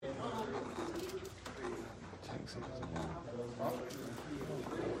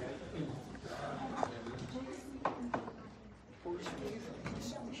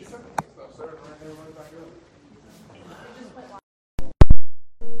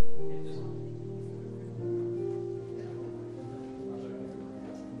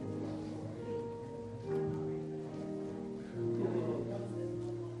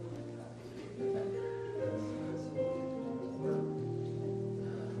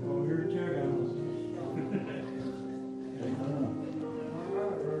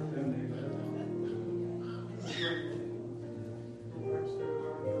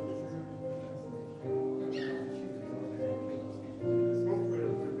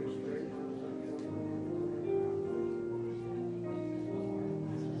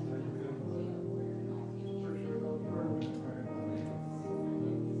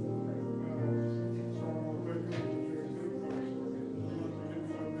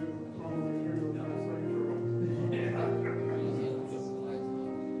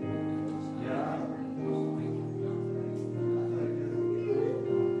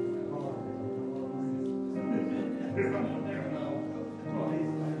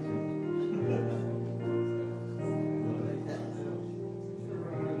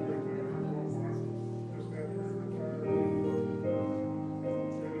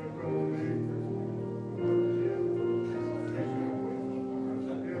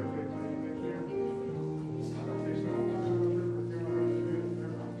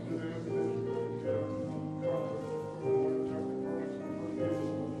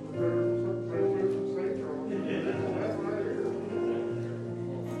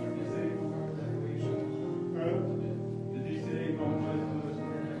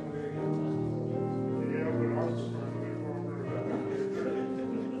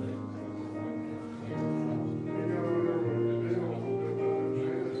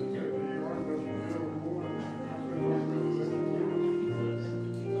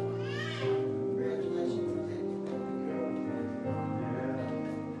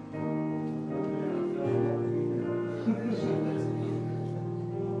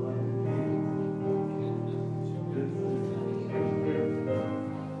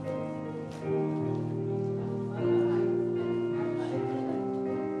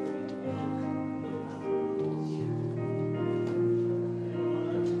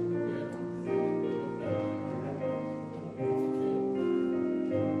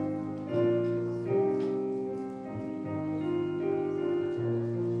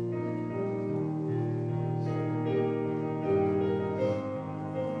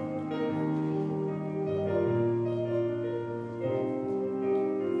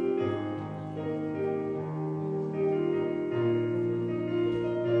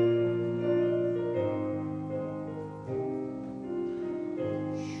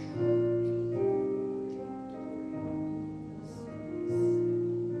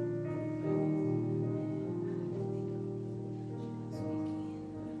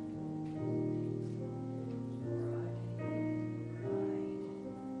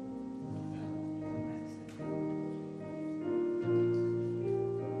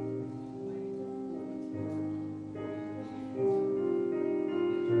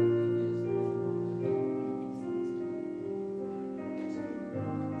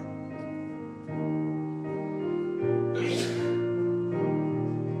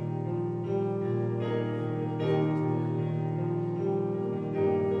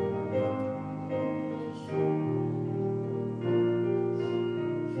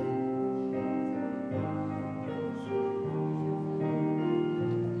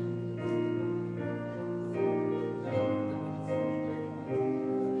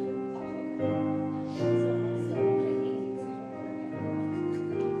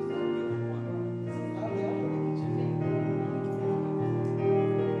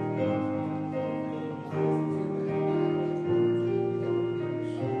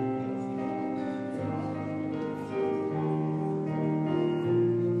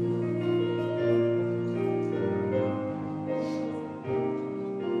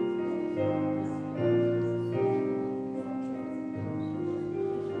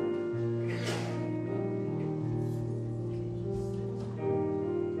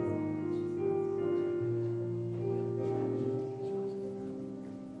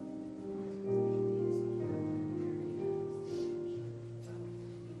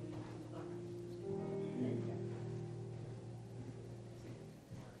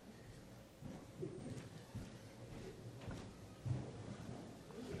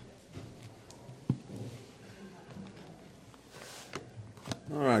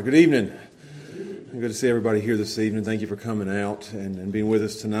All right, good evening. Good to see everybody here this evening. Thank you for coming out and being with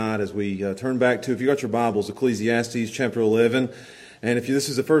us tonight as we turn back to, if you got your Bibles, Ecclesiastes chapter 11. And if this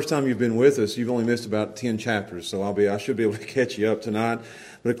is the first time you've been with us, you've only missed about 10 chapters, so I should be able to catch you up tonight.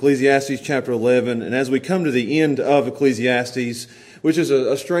 But Ecclesiastes chapter 11, and as we come to the end of Ecclesiastes, which is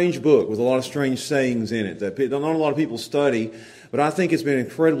a strange book with a lot of strange sayings in it that not a lot of people study, but I think it's been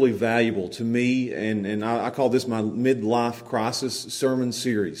incredibly valuable to me, and I call this my midlife crisis sermon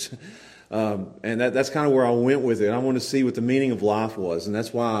series. And that's kind of where I went with it. I wanted to see what the meaning of life was, and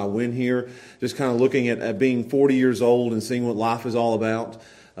that's why I went here, just kind of looking at being 40 years old and seeing what life is all about,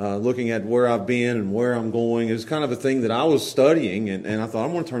 looking at where I've been and where I'm going. It was kind of a thing that I was studying, and I thought,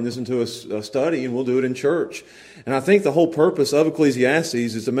 I'm going to turn this into a study, and we'll do it in church. And I think the whole purpose of Ecclesiastes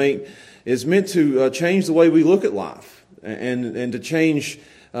is meant to change the way we look at life, and to change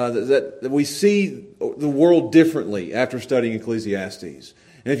that we see the world differently after studying Ecclesiastes.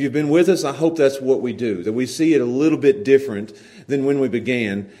 And if you've been with us, I hope that's what we do, that we see it a little bit different than when we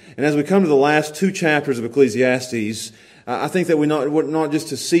began. And as we come to the last two chapters of Ecclesiastes, I think that we're not just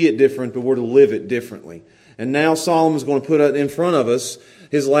to see it different, but we're to live it differently. And now Solomon's going to put in front of us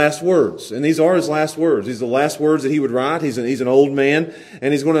his last words. And these are his last words. These are the last words that he would write. He's an old man,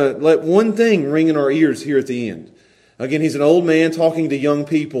 and he's going to let one thing ring in our ears here at the end. Again, he's an old man talking to young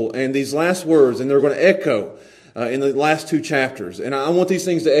people, and these last words, and they're going to echo in the last two chapters. And I want these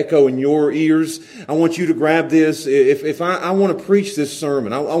things to echo in your ears. I want you to grab this. If I want to preach this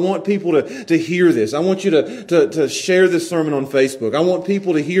sermon, I want people to hear this. I want you to share this sermon on Facebook. I want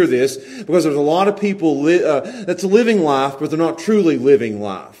people to hear this, because there's a lot of people that's living life, but they're not truly living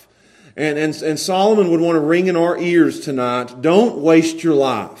life. And Solomon would want to ring in our ears tonight, don't waste your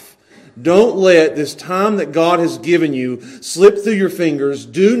life. Don't let this time that God has given you slip through your fingers.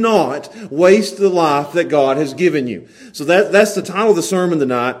 Do not waste the life that God has given you. So that's the title of the sermon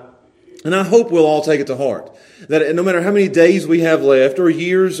tonight. And I hope we'll all take it to heart. That no matter how many days we have left, or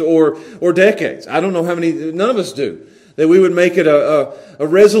years, or decades, I don't know how many, none of us do, that we would make it a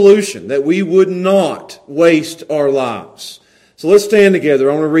resolution that we would not waste our lives. So let's stand together.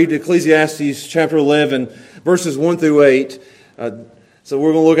 I want to read Ecclesiastes chapter 11, verses 1 through 8. So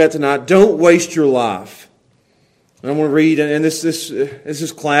we're going to look at tonight, don't waste your life. And I'm going to read, and this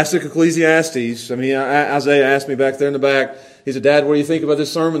is classic Ecclesiastes. I mean, Isaiah asked me back there in the back, he said, Dad, what do you think about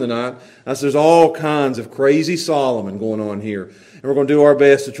this sermon tonight? I said, there's all kinds of crazy Solomon going on here. And we're going to do our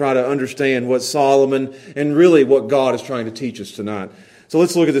best to try to understand what Solomon and really what God is trying to teach us tonight. So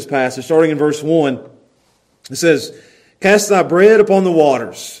let's look at this passage. Starting in verse 1, it says, cast thy bread upon the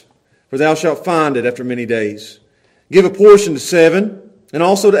waters, for thou shalt find it after many days. Give a portion to 7, and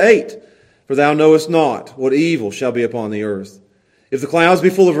also to 8, for thou knowest not what evil shall be upon the earth. If the clouds be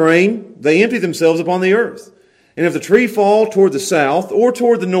full of rain, they empty themselves upon the earth. And if the tree fall toward the south or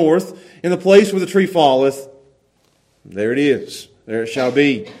toward the north, in the place where the tree falleth, there it is, there it shall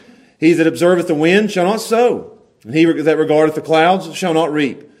be. He that observeth the wind shall not sow, and he that regardeth the clouds shall not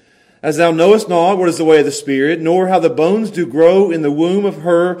reap. As thou knowest not what is the way of the Spirit, nor how the bones do grow in the womb of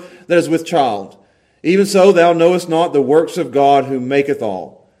her that is with child. Even so thou knowest not the works of God who maketh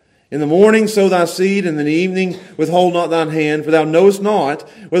all. In the morning sow thy seed, and in the evening withhold not thine hand, for thou knowest not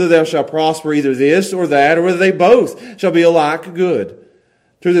whether thou shalt prosper either this or that, or whether they both shall be alike good.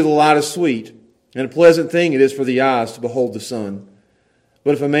 Truly the light is sweet, and a pleasant thing it is for the eyes to behold the sun.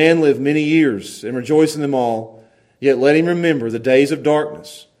 But if a man live many years, and rejoice in them all, yet let him remember the days of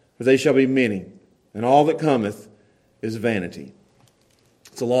darkness, for they shall be many, and all that cometh is vanity.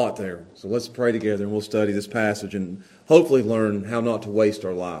 It's a lot there. So let's pray together and we'll study this passage and hopefully learn how not to waste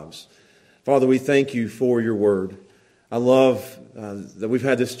our lives. Father, we thank you for your word. I love that we've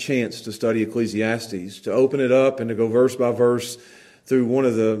had this chance to study Ecclesiastes, to open it up and to go verse by verse through one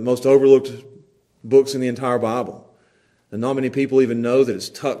of the most overlooked books in the entire Bible. And not many people even know that it's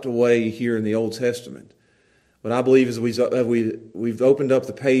tucked away here in the Old Testament. But I believe as we've opened up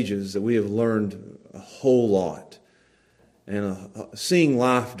the pages that we have learned a whole lot. And seeing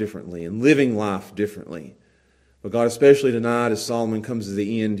life differently and living life differently. But God, especially tonight as Solomon comes to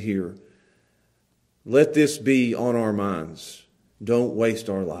the end here, let this be on our minds. Don't waste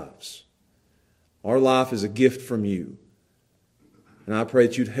our lives. Our life is a gift from you. And I pray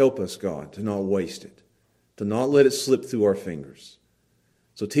that you'd help us, God, to not waste it, to not let it slip through our fingers.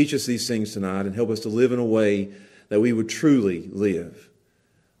 So teach us these things tonight and help us to live in a way that we would truly live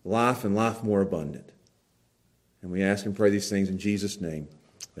life and life more abundant. And we ask and pray these things in Jesus' name.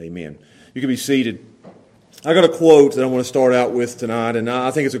 Amen. You can be seated. I got a quote that I want to start out with tonight, and I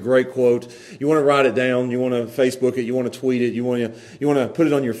think it's a great quote. You want to write it down, you want to Facebook it, you want to tweet it, you want to put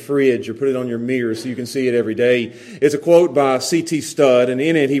it on your fridge or put it on your mirror so you can see it every day. It's a quote by C.T. Studd, and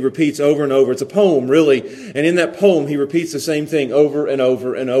in it he repeats over and over. It's a poem, really, and in that poem he repeats the same thing over and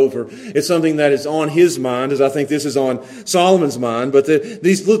over and over. It's something that is on his mind, as I think this is on Solomon's mind, but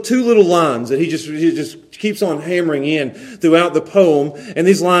these two little lines that he just keeps on hammering in throughout the poem, and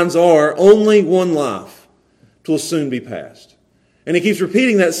these lines are, only one life 'twill soon be past. And he keeps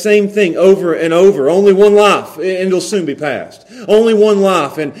repeating that same thing over and over. Only one life, and it'll soon be past. Only one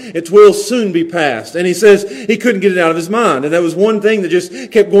life, and it will soon be past. And he says he couldn't get it out of his mind. And that was one thing that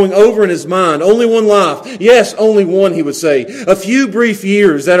just kept going over in his mind. Only one life. Yes, only one, he would say. A few brief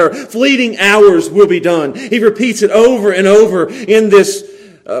years that are fleeting hours will be done. He repeats it over and over in this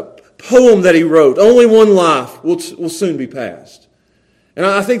poem that he wrote. Only one life will soon be past. And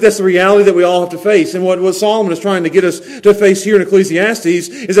I think that's the reality that we all have to face. And what Solomon is trying to get us to face here in Ecclesiastes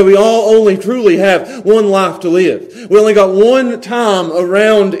is that we all only truly have one life to live. We only got one time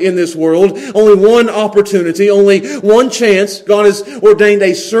around in this world, only one opportunity, only one chance. God has ordained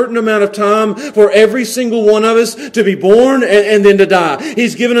a certain amount of time for every single one of us to be born and then to die.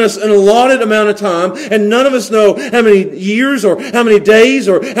 He's given us an allotted amount of time, and none of us know how many years or how many days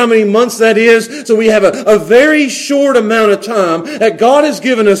or how many months that is. So we have a very short amount of time that God has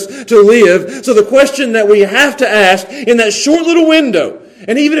given us to live. So the question that we have to ask in that short little window,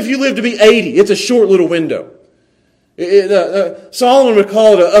 and even if you live to be 80, it's a short little window. Solomon would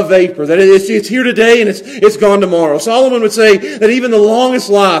call it a vapor, that it's here today and it's gone tomorrow. Solomon would say that even the longest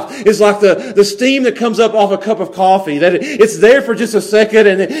life is like the steam that comes up off a cup of coffee, that it's there for just a second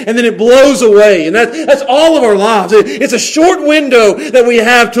and then it blows away. And that's all of our lives. It's a short window that we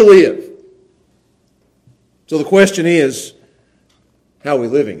have to live. So the question is, how are we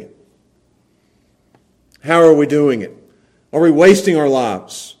living it? How are we doing it? Are we wasting our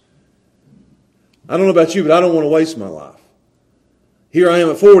lives? I don't know about you, but I don't want to waste my life. Here I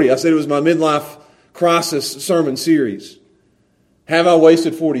am at 40. I said it was my midlife crisis sermon series. Have I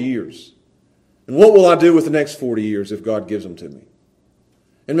wasted 40 years? And what will I do with the next 40 years if God gives them to me?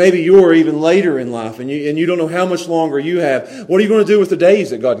 And maybe you're even later in life and you don't know how much longer you have. What are you going to do with the days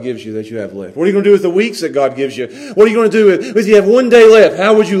that God gives you that you have left? What are you going to do with the weeks that God gives you? What are you going to do if you have one day left?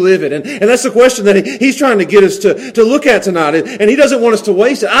 How would you live it? And that's the question that he's trying to get us to look at tonight. And he doesn't want us to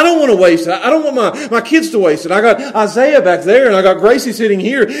waste it. I don't want to waste it. I don't want my kids to waste it. I got Isaiah back there and I got Gracie sitting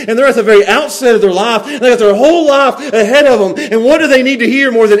here, and they're at the very outset of their life. They got their whole life ahead of them. And what do they need to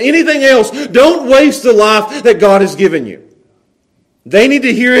hear more than anything else? Don't waste the life that God has given you. They need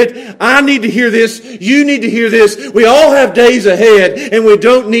to hear it. I need to hear this. You need to hear this. We all have days ahead, and we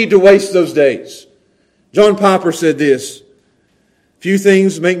don't need to waste those days. John Piper said this: few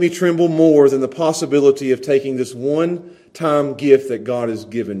things make me tremble more than the possibility of taking this one-time gift that God has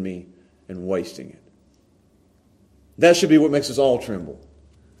given me and wasting it. That should be what makes us all tremble.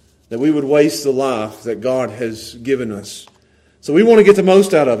 That we would waste the life that God has given us. So we want to get the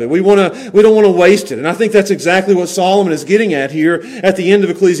most out of it. We don't want to waste it. And I think that's exactly what Solomon is getting at here at the end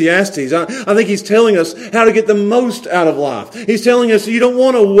of Ecclesiastes. I think he's telling us how to get the most out of life. He's telling us you don't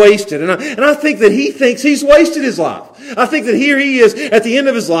want to waste it. And I think that he thinks he's wasted his life. I think that here he is at the end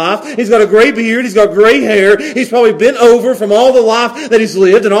of his life. He's got a gray beard. He's got gray hair. He's probably bent over from all the life that he's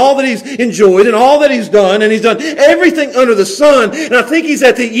lived and all that he's enjoyed and all that he's done. And he's done everything under the sun. And I think he's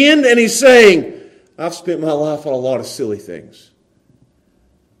at the end and he's saying, I've spent my life on a lot of silly things.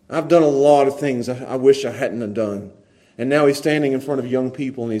 I've done a lot of things I wish I hadn't done. And now he's standing in front of young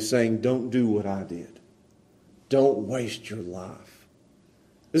people and he's saying, don't do what I did. Don't waste your life.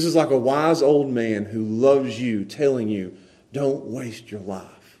 This is like a wise old man who loves you telling you, don't waste your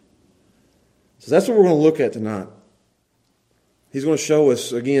life. So that's what we're going to look at tonight. He's going to show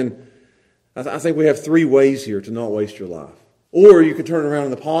us, again, I think we have 3 ways here to not waste your life. Or you can turn around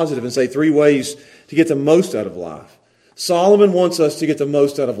in the positive and say 3 ways to get the most out of life. Solomon wants us to get the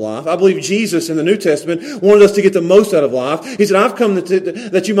most out of life. I believe Jesus in the New Testament wanted us to get the most out of life. He said, I've come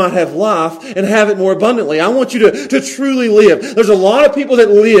that you might have life and have it more abundantly. I want you to truly live. There's a lot of people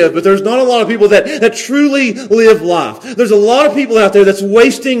that live, but there's not a lot of people that truly live life. There's a lot of people out there that's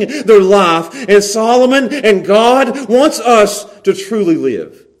wasting their life. And Solomon and God wants us to truly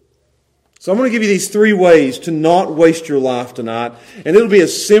live. So I'm going to give you these 3 ways to not waste your life tonight. And it'll be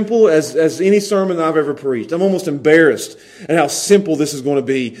as simple as any sermon that I've ever preached. I'm almost embarrassed at how simple this is going to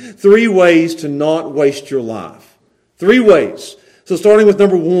be. 3 ways to not waste your life. 3 ways. So starting with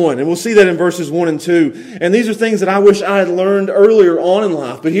number 1, and we'll see that in verses 1 and 2. And these are things that I wish I had learned earlier on in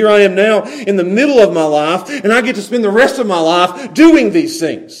life. But here I am now in the middle of my life, and I get to spend the rest of my life doing these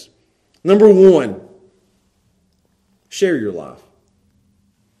things. Number 1, Share your life.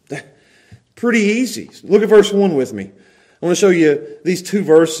 Pretty easy. Look at verse 1 with me. I want to show you these two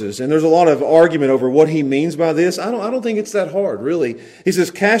verses, and there's a lot of argument over what he means by this. I don't think it's that hard, really. He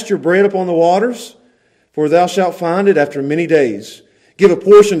says, cast your bread upon the waters, for thou shalt find it after many days. Give a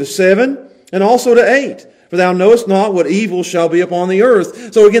portion to 7, and also to 8. For thou knowest not what evil shall be upon the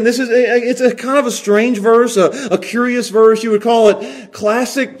earth. So again, it's a kind of a strange verse, a curious verse. You would call it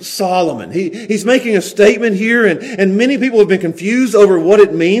classic Solomon. He's making a statement here, and many people have been confused over what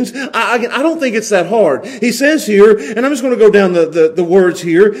it means. I don't think it's that hard. He says here, and I'm just going to go down the words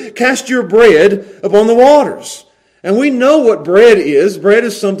here, cast your bread upon the waters. And we know what bread is. Bread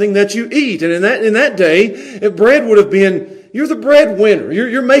is something that you eat. And in that day, bread would have been, you're the breadwinner.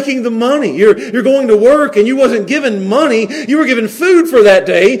 You're making the money. You're going to work and you wasn't given money. You were given food for that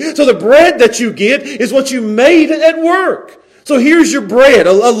day. So the bread that you get is what you made at work. So here's your bread,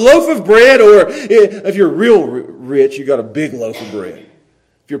 a loaf of bread, or if you're real rich, you got a big loaf of bread.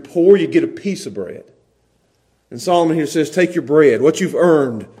 If you're poor, you get a piece of bread. And Solomon here says, take your bread, what you've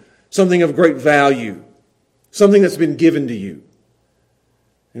earned, something of great value, something that's been given to you.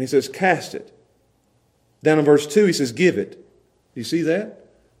 And he says, cast it. Down in verse 2, he says, give it. Do you see that?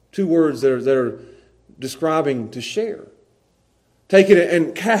 Two words that are describing to share. Take it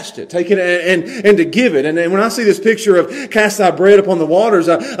and cast it. Take it and to give it. And when I see this picture of cast thy bread upon the waters,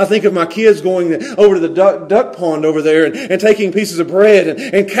 I think of my kids going over to the duck pond over there and taking pieces of bread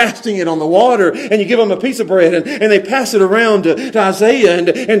and casting it on the water. And you give them a piece of bread and they pass it around to Isaiah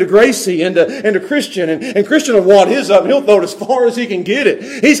and to Gracie and to Christian. And Christian will wad his up and he'll throw it as far as he can get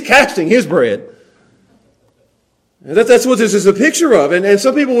it. He's casting his bread. That's what this is a picture of. And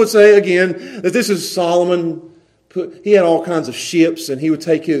some people would say, again, that this is Solomon. He had all kinds of ships, and he would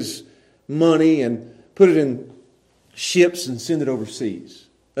take his money and put it in ships and send it overseas.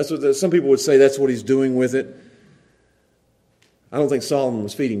 That's what some people would say that's what he's doing with it. I don't think Solomon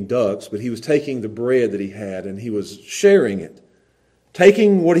was feeding ducks, but he was taking the bread that he had and he was sharing it.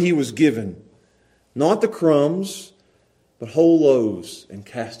 Taking what he was given. Not the crumbs, but whole loaves and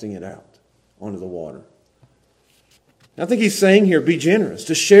casting it out onto the water. I think he's saying here, be generous,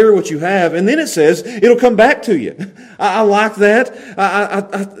 to share what you have. And then it says, it'll come back to you. I like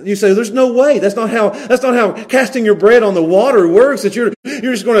that. You say, there's no way. That's not how casting your bread on the water works, that you're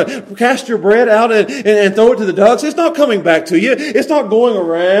just going to cast your bread out and throw it to the ducks. It's not coming back to you. It's not going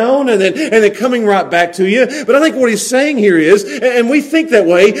around and then coming right back to you. But I think what he's saying here is, and we think that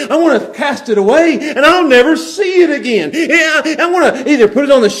way, I want to cast it away and I'll never see it again. I want to either put it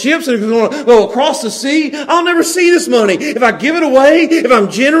on the ships and go across the sea. I'll never see this money. If I give it away, if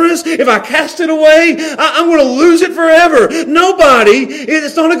I'm generous, if I cast it away, I'm going to lose it forever.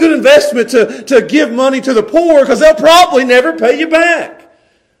 It's not a good investment to give money to the poor because they'll probably never pay you back.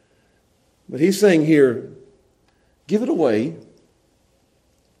 But he's saying here, give it away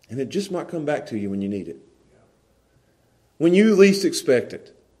and it just might come back to you when you need it. When you least expect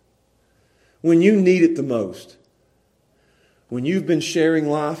it. When you need it the most. When you've been sharing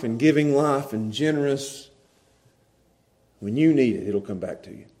life and giving life and generous, when you need it, it'll come back to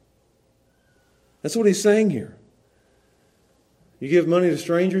you. That's what he's saying here. You give money to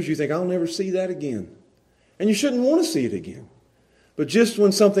strangers, you think, I'll never see that again. And you shouldn't want to see it again. But just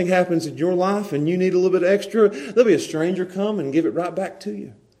when something happens in your life and you need a little bit extra, there'll be a stranger come and give it right back to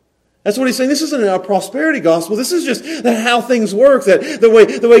you. That's what he's saying. This isn't a prosperity gospel. This is just how things work. That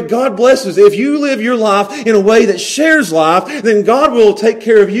the way God blesses. If you live your life in a way that shares life, then God will take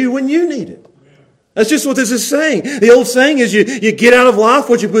care of you when you need it. That's just what this is saying. The old saying is you get out of life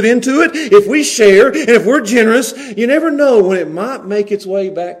what you put into it. If we share and if we're generous, you never know when it might make its way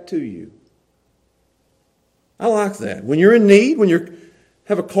back to you. I like that. When you're in need, when you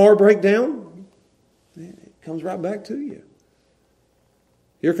have a car breakdown, it comes right back to you.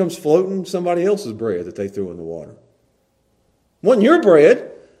 Here comes floating somebody else's bread that they threw in the water. It wasn't your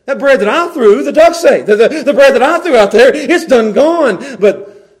bread. That bread that I threw, the ducks ate. The bread that I threw out there, it's done gone. But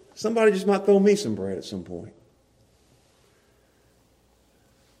somebody just might throw me some bread at some point.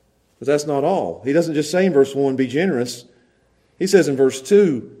 But that's not all. He doesn't just say in verse 1, be generous. He says in verse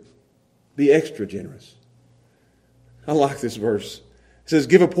 2, be extra generous. I like this verse. It says,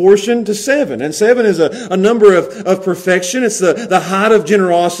 give a portion to 7. And 7 is a number of perfection. It's the height of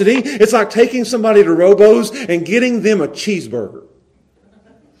generosity. It's like taking somebody to Robo's and getting them a cheeseburger.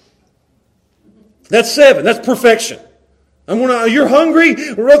 That's 7. That's perfection. You're hungry?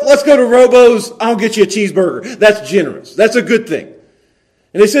 Let's go to Robo's. I'll get you a cheeseburger. That's generous. That's a good thing.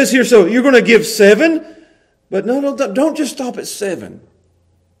 And it says here, so you're going to give 7, but no, don't just stop at 7.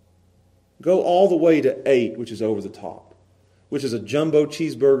 Go all the way to 8, which is over the top, which is a jumbo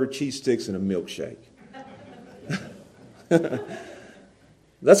cheeseburger, cheese sticks, and a milkshake.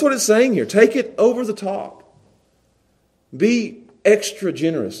 That's what it's saying here. Take it over the top. Be extra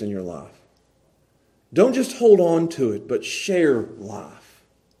generous in your life. Don't just hold on to it, but share life.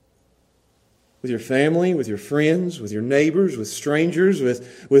 With your family, with your friends, with your neighbors, with strangers,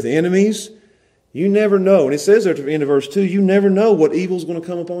 with enemies. You never know. And it says there at the end of verse 2, you never know what evil is going to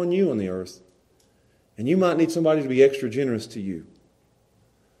come upon you on the earth. And you might need somebody to be extra generous to you.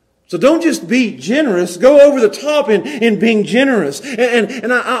 So don't just be generous. Go over the top in being generous.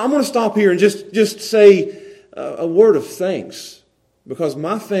 And I'm going to stop here and just say a word of thanks. Because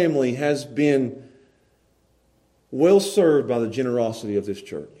my family has been well served by the generosity of this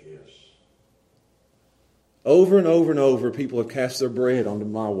church. Over and over and over, people have cast their bread onto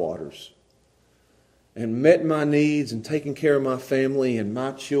my waters and met my needs and taken care of my family and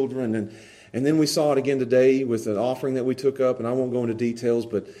my children. And then we saw it again today with an offering that we took up, and I won't go into details,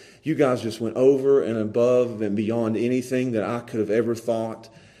 but you guys just went over and above and beyond anything that I could have ever thought,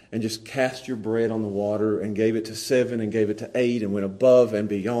 and just cast your bread on the water and gave it to 7 and gave it to 8 and went above and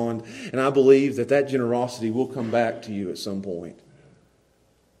beyond. And I believe that generosity will come back to you at some point.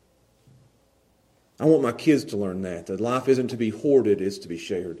 I want my kids to learn that life isn't to be hoarded, it's to be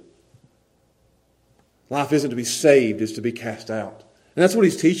shared. Life isn't to be saved, it's to be cast out. And that's what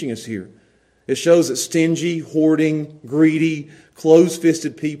he's teaching us here. It shows that stingy, hoarding, greedy,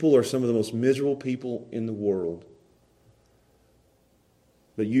 closed-fisted people are some of the most miserable people in the world.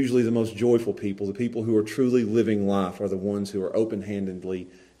 But usually the most joyful people, the people who are truly living life, are the ones who are open-handedly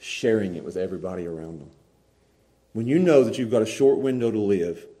sharing it with everybody around them. When you know that you've got a short window to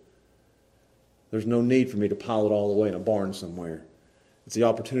live, there's no need for me to pile it all away in a barn somewhere. It's the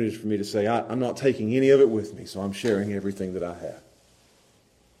opportunity for me to say, I'm not taking any of it with me, so I'm sharing everything that I have.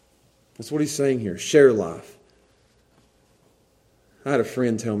 That's what he's saying here. Share life. I had a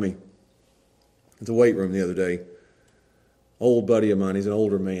friend tell me at the weight room the other day, old buddy of mine, he's an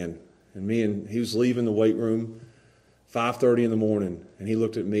older man, and he was leaving the weight room 5:30 in the morning, and he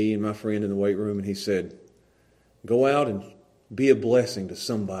looked at me and my friend in the weight room and he said, go out and be a blessing to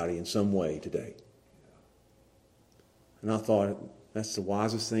somebody in some way today. And I thought, that's the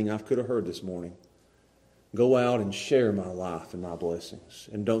wisest thing I could have heard this morning. Go out and share my life and my blessings.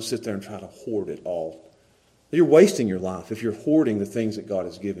 And don't sit there and try to hoard it all. You're wasting your life if you're hoarding the things that God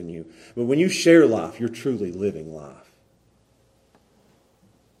has given you. But when you share life, you're truly living life.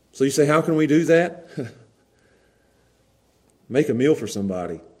 So you say, how can we do that? Make a meal for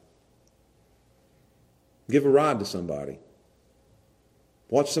somebody. Give a ride to somebody.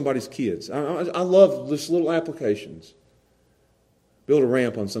 Watch somebody's kids. I love just little applications. Build a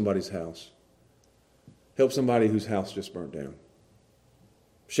ramp on somebody's house. Help somebody whose house just burnt down.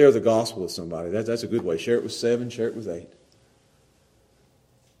 Share the gospel with somebody. That's a good way. Share it with 7, share it with 8.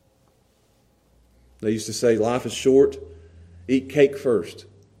 They used to say, life is short, eat cake first.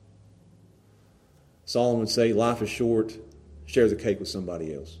 Solomon would say, life is short, share the cake with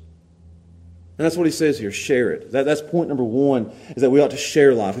somebody else. And that's what he says here, share it. That's point number 1, is that we ought to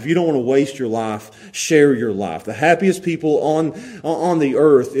share life. If you don't want to waste your life, share your life. The happiest people on the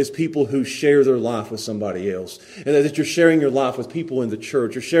earth is people who share their life with somebody else. And that you're sharing your life with people in the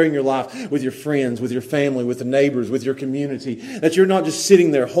church. You're sharing your life with your friends, with your family, with the neighbors, with your community. That you're not just sitting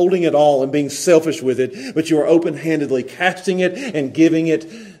there holding it all and being selfish with it, but you are open-handedly casting it and giving it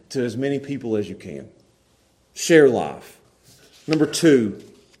to as many people as you can. Share life. Number 2.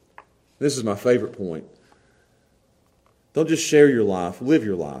 This is my favorite point. Don't just share your life, live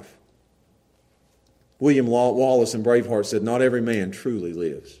your life. William Wallace in Braveheart said, not every man truly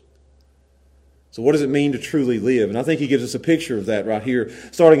lives. So what does it mean to truly live? And I think he gives us a picture of that right here.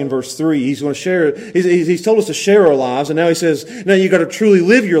 Starting in verse 3, he's going to share, he's told us to share our lives, and now he says, now you've got to truly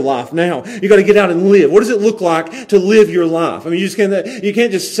live your life now. You've got to get out and live. What does it look like to live your life? I mean, you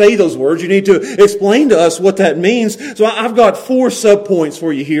can't just say those words. You need to explain to us what that means. So I've got 4 subpoints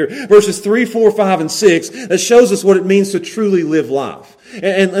for you here. Verses 3, 4, 5, and 6 that shows us what it means to truly live life.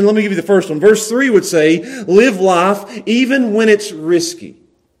 And let me give you the first one. Verse 3 would say, live life even when it's risky.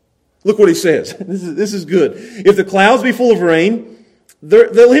 Look what he says. This is good. If the clouds be full of rain,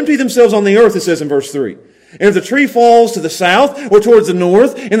 they'll empty themselves on the earth, it says in verse 3. And if the tree falls to the south or towards the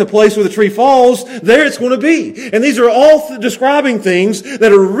north, in the place where the tree falls, there it's going to be. And these are all describing things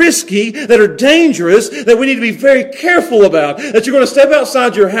that are risky, that are dangerous, that we need to be very careful about. That you're going to step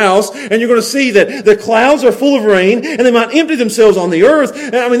outside your house and you're going to see that the clouds are full of rain and they might empty themselves on the earth.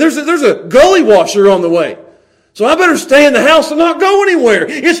 I mean, there's a gully washer on the way. So I better stay in the house and not go anywhere.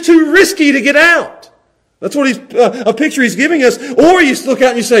 It's too risky to get out. That's what a picture he's giving us. Or you look out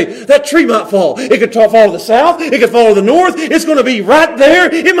and you say, that tree might fall. It could fall to the south. It could fall to the north. It's going to be right there.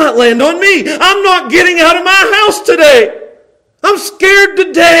 It might land on me. I'm not getting out of my house today. I'm scared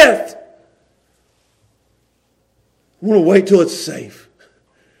to death. I want to wait till it's safe.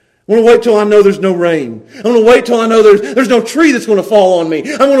 I want to wait till I know there's no rain. I want to wait till I know there's no tree that's going to fall on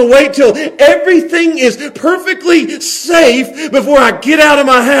me. I want to wait till everything is perfectly safe before I get out of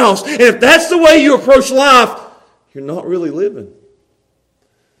my house. And if that's the way you approach life, you're not really living.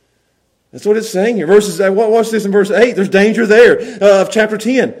 That's what it's saying here. Watch this in verse 8. There's danger there of chapter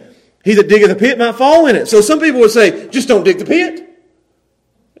 10. He that diggeth a pit might fall in it. So some people would say, just don't dig the pit.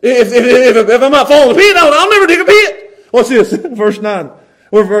 If I might fall in the pit, I'll never dig a pit. What's this? Verse 9.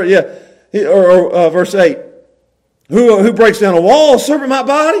 Verse 8. Who breaks down a wall, a serpent might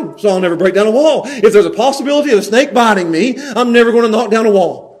bite him. So I'll never break down a wall. If there's a possibility of a snake biting me, I'm never going to knock down a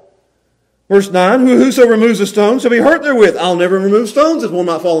wall. Verse 9. Whoso removes a stone shall be hurt therewith. I'll never remove stones if one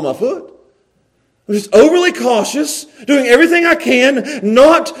might fall on my foot. I'm just overly cautious, doing everything I can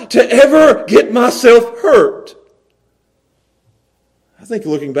not to ever get myself hurt. I think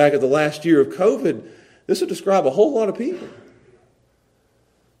looking back at the last year of COVID, this would describe a whole lot of people.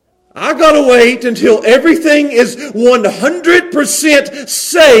 I gotta wait until everything is 100%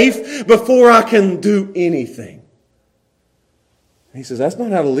 safe before I can do anything. He says, that's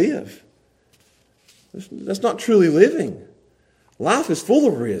not how to live. That's not truly living. Life is full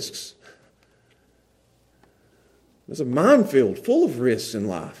of risks. There's a minefield full of risks in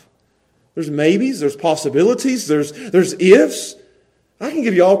life. There's maybes, there's possibilities, there's ifs. I can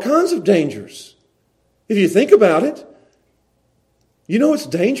give you all kinds of dangers. If you think about it, you know it's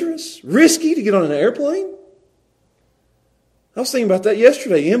dangerous, risky to get on an airplane. I was thinking about that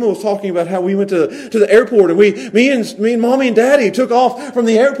yesterday. Emma was talking about how we went to the airport and me and Mommy and Daddy took off from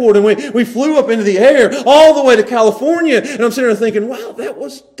the airport and we flew up into the air all the way to California. And I'm sitting there thinking, wow, that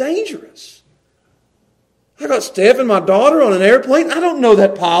was dangerous. I got Steph and my daughter on an airplane. I don't know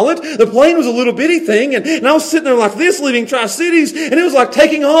that pilot. The plane was a little bitty thing, and I was sitting there like this, leaving Tri-Cities, and it was like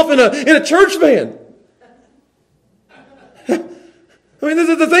taking off in a church van. I mean,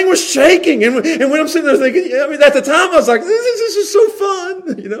 the thing was shaking, and when I'm sitting there thinking, at the time I was like, this is so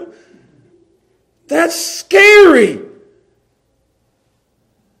fun, That's scary.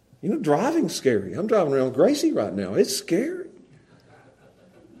 Driving's scary. I'm driving around with Gracie right now. It's scary.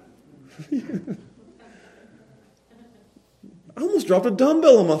 I almost dropped a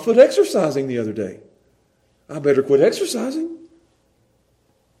dumbbell on my foot exercising the other day. I better quit exercising.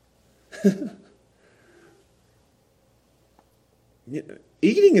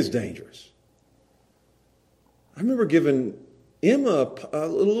 Eating is dangerous. I remember giving Emma a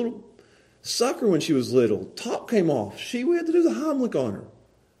little sucker when she was little. Top came off. We had to do the Heimlich on her.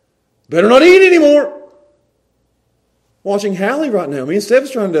 Better not eat anymore. Watching Hallie right now. Me and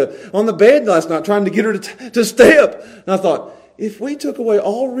Steph's on the bed last night, trying to get her to step. And I thought, if we took away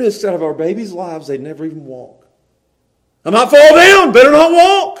all risks out of our babies' lives, they'd never even walk. I might fall down. Better not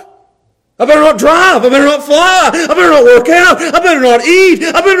walk. I better not drive. I better not fly. I better not work out. I better not eat.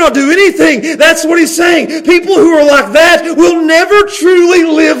 I better not do anything. That's what he's saying. People who are like that will never truly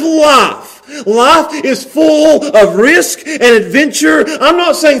live life. Life is full of risk and adventure. I'm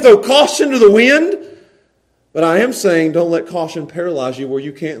not saying throw caution to the wind, but I am saying don't let caution paralyze you where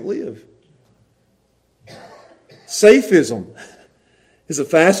you can't live. Safism is the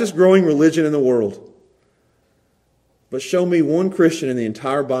fastest growing religion in the world. But show me one Christian in the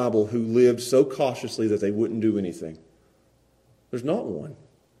entire Bible who lived so cautiously that they wouldn't do anything. There's not one.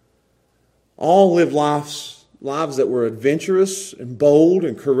 All lived lives that were adventurous and bold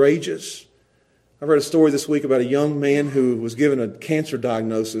and courageous. I read a story this week about a young man who was given a cancer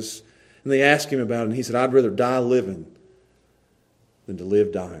diagnosis, and they asked him about it, and he said, I'd rather die living than to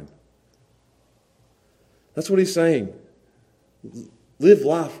live dying. That's what he's saying. Live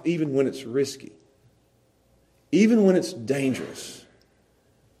life even when it's risky. Even when it's dangerous.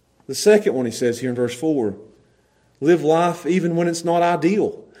 The second one he says here in verse 4. Live life even when it's not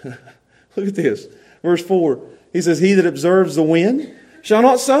ideal. Look at this. Verse 4. He says, he that observes the wind shall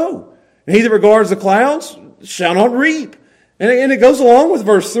not sow. And he that regards the clouds shall not reap. And it goes along with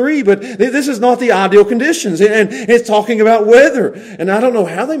verse 3, but this is not the ideal conditions. And it's talking about weather. And I don't know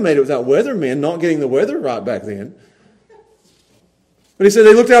how they made it without weathermen not getting the weather right back then. But he said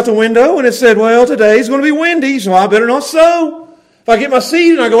they looked out the window and it said, well, today's going to be windy, so I better not sow. If I get my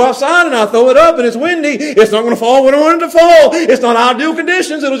seed and I go outside and I throw it up and it's windy, it's not going to fall when I want it to fall. It's not ideal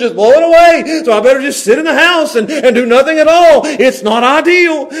conditions. It'll just blow it away. So I better just sit in the house and do nothing at all. It's not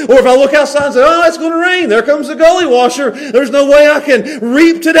ideal. Or if I look outside and say, oh, it's going to rain. There comes the gully washer. There's no way I can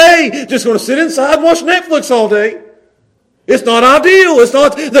reap today. Just going to sit inside and watch Netflix all day. It's not ideal. It's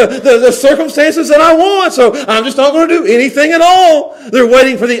not the circumstances that I want, so I'm just not going to do anything at all. They're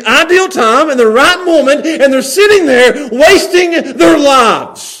waiting for the ideal time and the right moment, and they're sitting there wasting their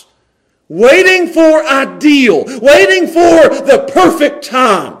lives. Waiting for ideal. Waiting for the perfect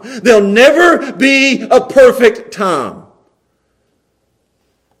time. There'll never be a perfect time.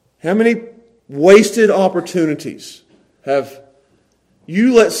 How many wasted opportunities have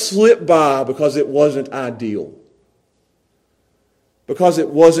you let slip by because it wasn't ideal? Because it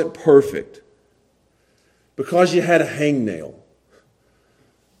wasn't perfect. Because you had a hangnail.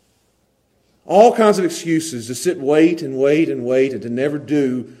 All kinds of excuses to sit, wait and wait and wait and to never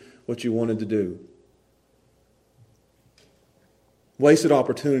do what you wanted to do. Wasted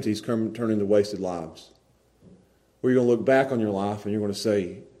opportunities turn into wasted lives. Where you're going to look back on your life and you're going to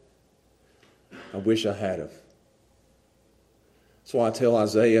say, I wish I had have. That's why I tell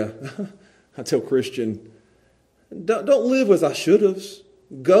Isaiah, I tell Christian, don't live with I should have's.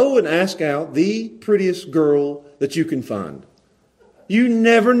 Go and ask out the prettiest girl that you can find. You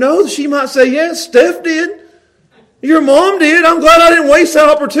never know. She might say, yes, Steph did. Your mom did. I'm glad I didn't waste that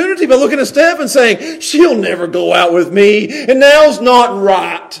opportunity by looking at Steph and saying, she'll never go out with me, and now's not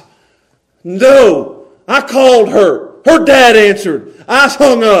right. No, I called her. Her dad answered. I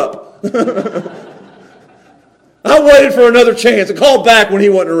hung up. I waited for another chance and called back when he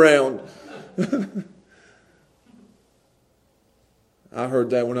wasn't around. I heard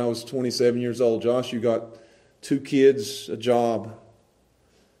that when I was 27 years old. Josh, you got 2 kids, a job.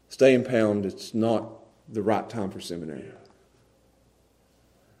 Stay in Pound. It's not the right time for seminary.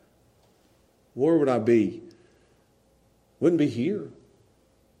 Where would I be? Wouldn't be here.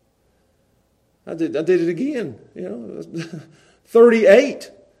 I did it again.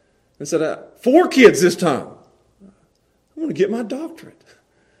 38. And said, 4 kids this time. I want to get my doctorate.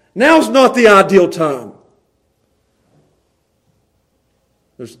 Now's not the ideal time.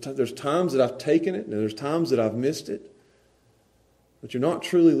 There's times that I've taken it, and there's times that I've missed it. But you're not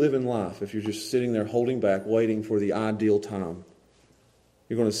truly living life if you're just sitting there holding back, waiting for the ideal time.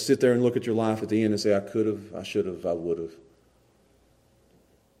 You're going to sit there and look at your life at the end and say, I could have, I should have, I would have.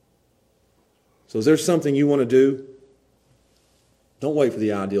 So is there something you want to do? Don't wait for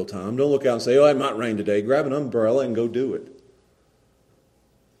the ideal time. Don't look out and say, it might rain today. Grab an umbrella and go do it.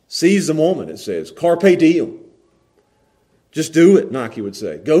 Seize the moment, it says. Carpe diem. Just do it, Nike would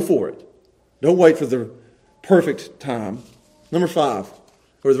say. Go for it. Don't wait for the perfect time. Number 5,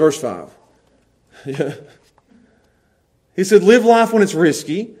 or verse 5. He said, live life when it's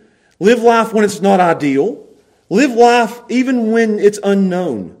risky. Live life when it's not ideal. Live life even when it's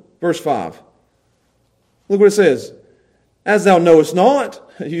unknown. Verse 5. Look what it says. As thou knowest not.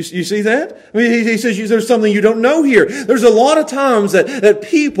 You see that? I mean, he says there's something you don't know here. There's a lot of times that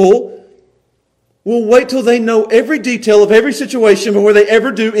people will wait till they know every detail of every situation before they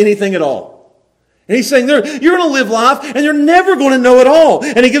ever do anything at all. And he's saying you're going to live life and you're never going to know it all.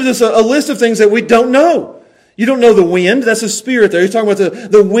 And he gives us a list of things that we don't know. You don't know the wind. That's a spirit there. He's talking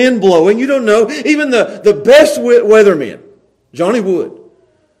about the wind blowing. You don't know. Even the best weathermen, Johnny Wood,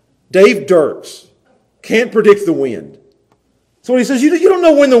 Dave Dirks, can't predict the wind. So he says, you don't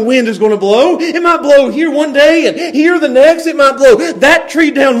know when the wind is going to blow. It might blow here one day and here the next. It might blow that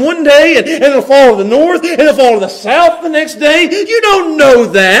tree down one day and it'll fall to the north and it'll fall to the south the next day. You don't know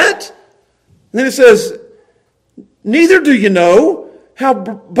that. And then it says, neither do you know how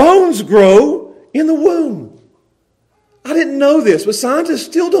bones grow in the womb. I didn't know this, but scientists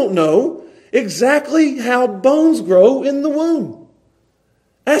still don't know exactly how bones grow in the womb.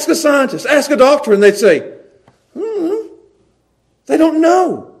 Ask a scientist, ask a doctor, and they'd say, They don't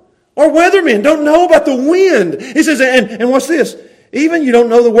know. Our weathermen don't know about the wind. He says, and what's this? Even you don't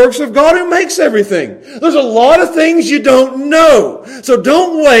know the works of God who makes everything. There's a lot of things you don't know. So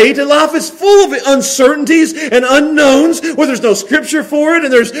don't wait. Life is full of uncertainties and unknowns where there's no scripture for it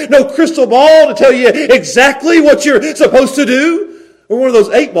and there's no crystal ball to tell you exactly what you're supposed to do. Or one of those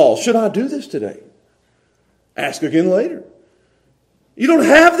 8 balls. Should I do this today? Ask again later. You don't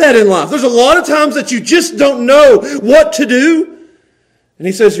have that in life. There's a lot of times that you just don't know what to do. And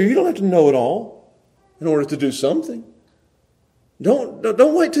he says, you don't have to know it all in order to do something. Don't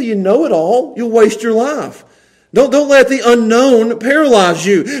wait till you know it all. You'll waste your life. Don't let the unknown paralyze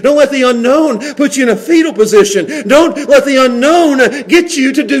you. Don't let the unknown put you in a fetal position. Don't let the unknown get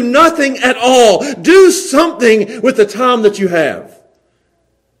you to do nothing at all. Do something with the time that you have.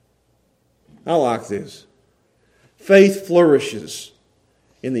 I like this. Faith flourishes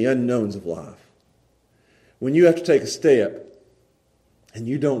in the unknowns of life. When you have to take a step and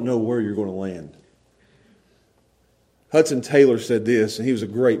you don't know where you're going to land. Hudson Taylor said this, and he was a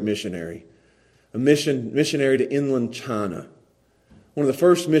great missionary. a missionary to inland China. One of the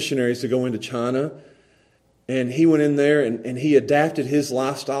first missionaries to go into China. And he went in there and he adapted his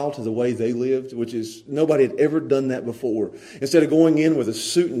lifestyle to the way they lived, which is nobody had ever done that before. Instead of going in with a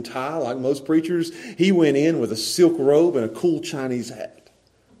suit and tie like most preachers, he went in with a silk robe and a cool Chinese hat.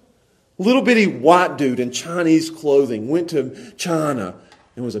 Little bitty white dude in Chinese clothing went to China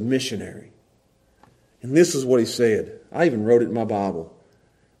and was a missionary. And this is what he said. I even wrote it in my Bible.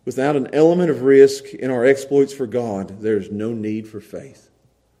 Without an element of risk in our exploits for God, there is no need for faith.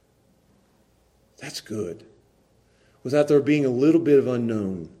 That's good. Without there being a little bit of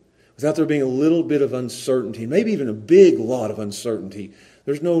unknown, without there being a little bit of uncertainty, maybe even a big lot of uncertainty,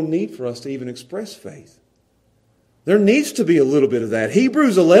 there's no need for us to even express faith. There needs to be a little bit of that.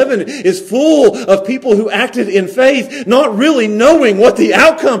 Hebrews 11 is full of people who acted in faith, not really knowing what the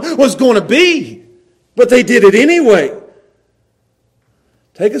outcome was going to be, but they did it anyway.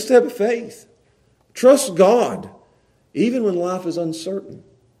 Take a step of faith. Trust God, even when life is uncertain.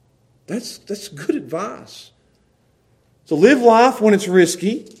 That's good advice. So live life when it's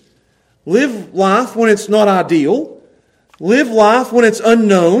risky. Live life when it's not ideal. Live life when it's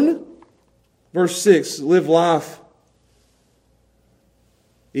unknown. Verse 6, live life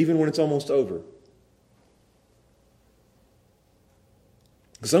even when it's almost over.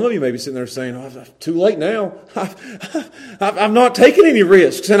 Some of you may be sitting there saying, oh, too late now. I've not taken any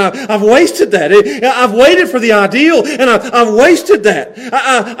risks, and I've wasted that. I've waited for the ideal, and I've wasted that.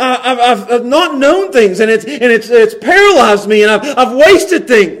 I've not known things, and it's paralyzed me, and I've wasted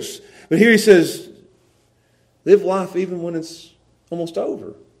things. But here he says, live life even when it's almost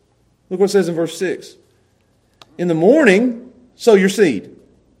over. Look what it says in verse 6. In the morning, sow your seed.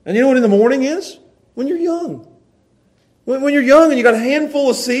 And you know what in the morning is? When you're young. When you're young and you got a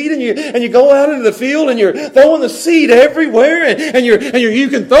handful of seed and you go out into the field and you're throwing the seed everywhere and you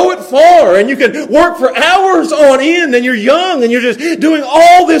can throw it far and you can work for hours on end and you're young and you're just doing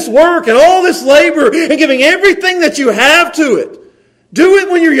all this work and all this labor and giving everything that you have to it. Do it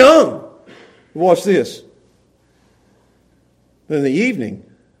when you're young. Watch this. But in the evening,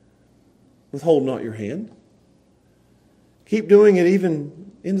 withhold not your hand. Keep doing it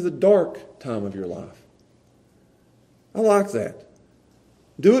even into the dark time of your life. I like that.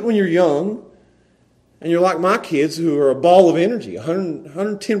 Do it when you're young and you're like my kids who are a ball of energy,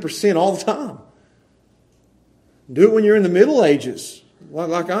 110% all the time. Do it when you're in the Middle Ages,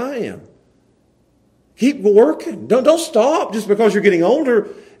 like I am. Keep working. Don't stop just because you're getting older.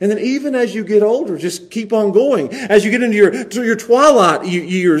 And then even as you get older, just keep on going. As you get into your twilight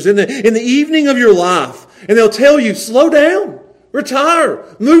years, in the evening of your life, and they'll tell you, slow down, retire,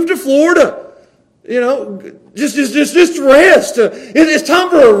 move to Florida. Just rest. It's time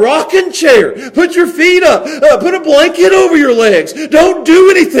for a rocking chair. Put your feet up. Put a blanket over your legs. Don't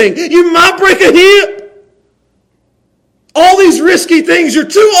do anything. You might break a hip. All these risky things. You're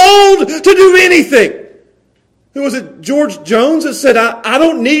too old to do anything. Who was it? George Jones that said, I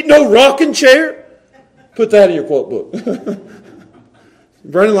don't need no rocking chair. Put that in your quote book.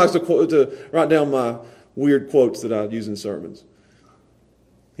 Brandon likes to write down my weird quotes that I use in sermons.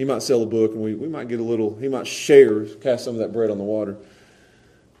 He might sell a book and we might get a little, he might cast some of that bread on the water.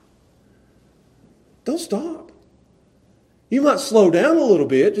 Don't stop. You might slow down a little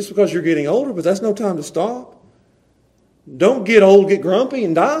bit just because you're getting older, but that's no time to stop. Don't get old, get grumpy,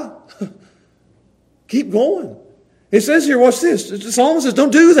 and die. Keep going. It says here, watch this. The psalmist says,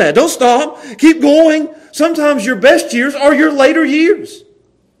 don't do that. Don't stop. Keep going. Sometimes your best years are your later years.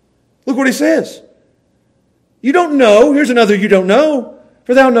 Look what he says. You don't know. Here's another you don't know.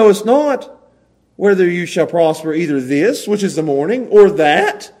 For thou knowest not whether you shall prosper either this, which is the morning, or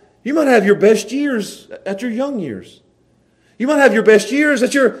that. You might have your best years at your young years. You might have your best years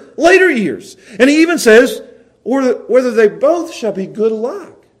at your later years. And he even says, or whether they both shall be good alike.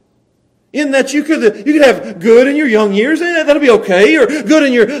 In that you could have good in your young years, and that'll be okay. Or good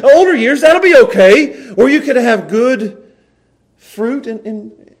in your older years, that'll be okay. Or you could have good fruit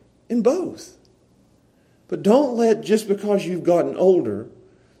in both. But don't let just because you've gotten older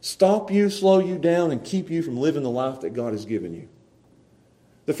stop you, slow you down, and keep you from living the life that God has given you.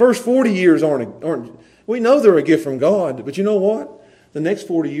 The first 40 years aren't. We know they're a gift from God, but you know what? The next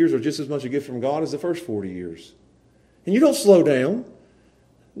 40 years are just as much a gift from God as the first 40 years. And you don't slow down.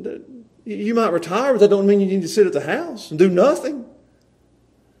 You might retire, but that don't mean you need to sit at the house and do nothing.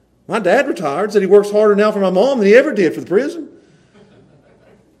 My dad retired, said he works harder now for my mom than he ever did for the prison.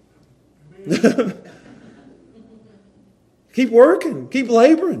 Keep working. Keep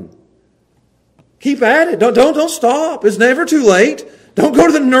laboring. Keep at it. Don't stop. It's never too late. Don't go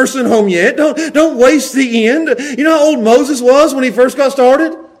to the nursing home yet. Don't waste the end. You know how old Moses was when he first got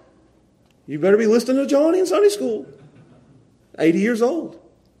started? You better be listening to Johnny in Sunday school. 80 years old.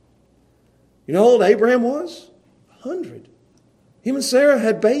 You know how old Abraham was? 100. Him and Sarah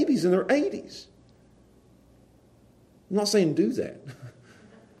had babies in their 80s. I'm not saying do that.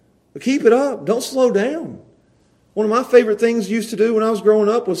 But keep it up. Don't slow down. One of my favorite things used to do when I was growing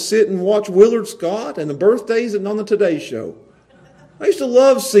up was sit and watch Willard Scott and the birthdays and on the Today Show. I used to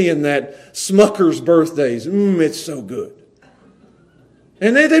love seeing that Smucker's birthdays. It's so good.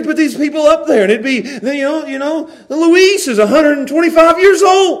 And they'd put these people up there, and it'd be, Luis is 125 years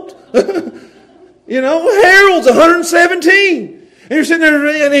old. Harold's 117. And you're sitting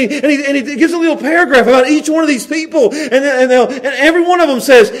there, and he gives a little paragraph about each one of these people, and every one of them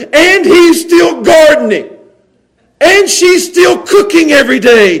says, and he's still gardening. And she's still cooking every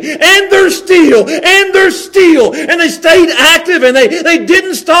day. And they're still. And they stayed active and they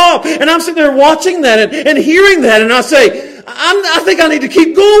didn't stop. And I'm sitting there watching that and hearing that. And I say, I think I need to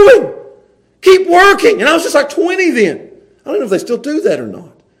keep going. Keep working. And I was just like 20 then. I don't know if they still do that or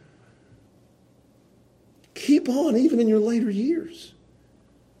not. Keep on even in your later years.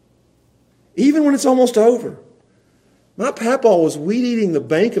 Even when it's almost over. My papa was weed eating the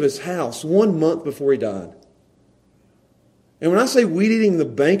bank of his house 1 month before he died. And when I say weed eating the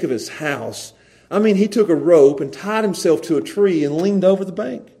bank of his house, I mean he took a rope and tied himself to a tree and leaned over the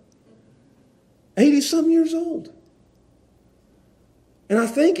bank. 80-some years old. And I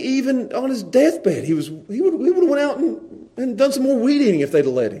think even on his deathbed, he would have went out and done some more weed eating if they'd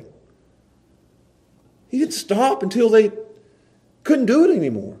have let him. He didn't stop until they couldn't do it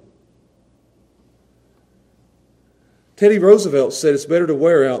anymore. Teddy Roosevelt said it's better to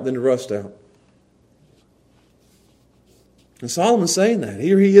wear out than to rust out. And Solomon's saying that.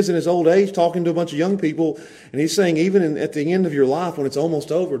 Here he is in his old age talking to a bunch of young people, and he's saying even at the end of your life when it's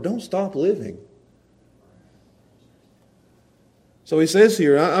almost over, don't stop living. So he says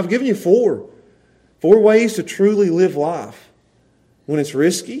here, I've given you four ways to truly live life. When it's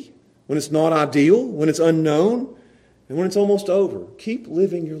risky, when it's not ideal, when it's unknown, and when it's almost over. Keep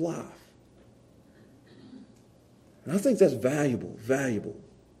living your life. And I think that's valuable,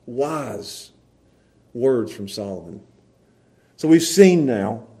 wise words from Solomon. So we've seen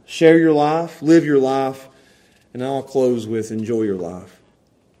now, share your life, live your life, and I'll close with enjoy your life.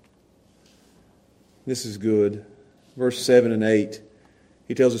 This is good. Verse 7 and 8,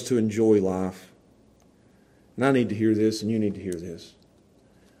 he tells us to enjoy life. And I need to hear this, and you need to hear this.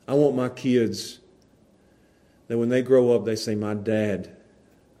 I want my kids that when they grow up, they say, my dad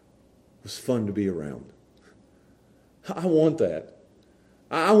was fun to be around. I want that.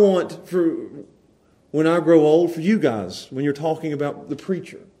 I want for when I grow old, for you guys, when you're talking about the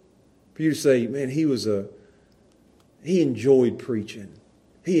preacher, for you to say, man, he enjoyed preaching.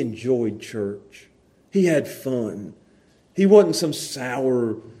 He enjoyed church. He had fun. He wasn't some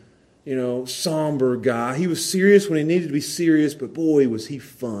sour, somber guy. He was serious when he needed to be serious, but boy, was he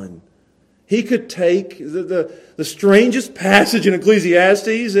fun. He could take the strangest passage in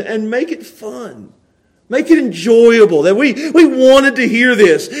Ecclesiastes and make it fun. Make it enjoyable. That we wanted to hear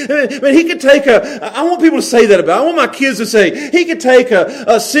this. I he could take I want people to say that about. I want my kids to say, he could take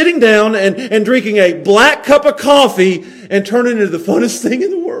a sitting down and drinking a black cup of coffee and turn it into the funnest thing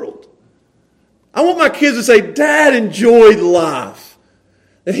in the world. I want my kids to say, Dad enjoyed life.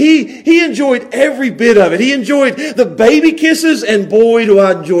 That he enjoyed every bit of it. He enjoyed the baby kisses, and boy, do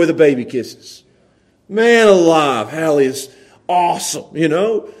I enjoy the baby kisses. Man alive, Hallie is awesome,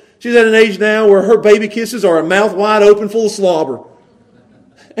 She's at an age now where her baby kisses are a mouth wide open full of slobber.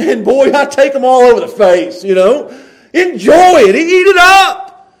 And boy, I take them all over the face, Enjoy it. Eat it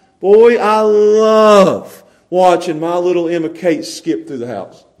up. Boy, I love watching my little Emma Kate skip through the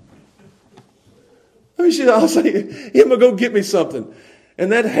house. I'll say, Emma, go get me something.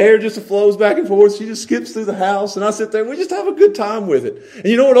 And that hair just flows back and forth. She just skips through the house. And I sit there and we just have a good time with it. And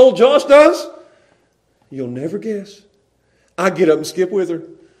you know what old Josh does? You'll never guess. I get up and skip with her.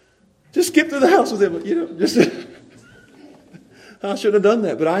 Just skip through the house with him, I shouldn't have done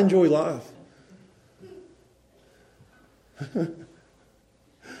that, but I enjoy life.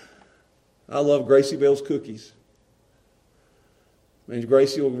 I love Gracie Bell's cookies. And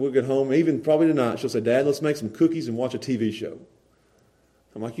Gracie will get home, even probably tonight, she'll say, Dad, let's make some cookies and watch a TV show.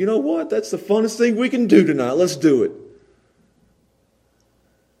 I'm like, you know what? That's the funnest thing we can do tonight. Let's do it.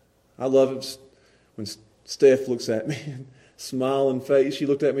 I love it when Steph looks at me. Smiling face. She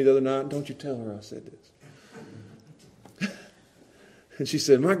looked at me the other night. Don't you tell her I said this. And she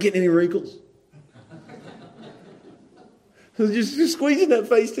said, am I getting any wrinkles? just squeezing that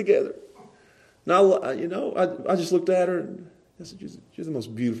face together. And I just looked at her and I said, she's the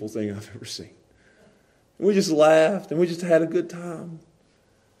most beautiful thing I've ever seen. And we just laughed and we just had a good time.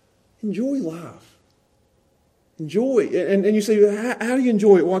 Enjoy life. Enjoy. And you say, how do you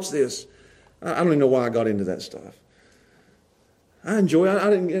enjoy it? Watch this. I don't even know why I got into that stuff. I enjoy it. I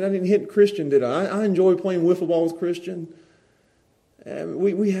didn't hit Christian, did I? I enjoy playing wiffle ball with Christian.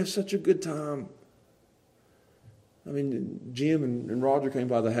 We have such a good time. I mean, Jim and Roger came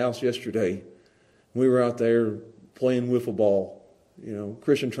by the house yesterday. We were out there playing wiffle ball. You know,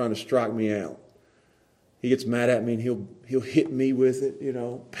 Christian trying to strike me out. He gets mad at me and he'll hit me with it, you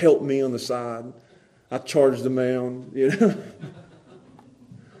know, pelt me on the side. I charge the mound, you know.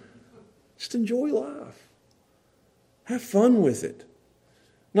 Just enjoy life. Have fun with it.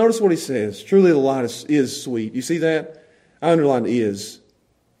 Notice what he says. Truly the light is sweet. You see that? I underlined is.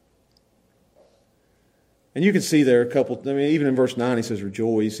 And you can see there a couple, even in verse 9 he says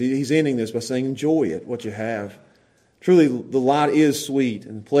rejoice. He's ending this by saying enjoy it, what you have. Truly the light is sweet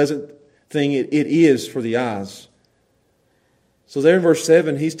and the pleasant thing it is for the eyes. So there in verse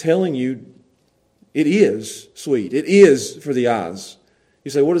 7 he's telling you it is sweet. It is for the eyes.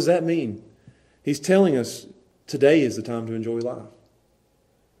 You say, what does that mean? He's telling us today is the time to enjoy life.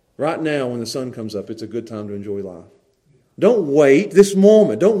 Right now when the sun comes up, it's a good time to enjoy life. Don't wait this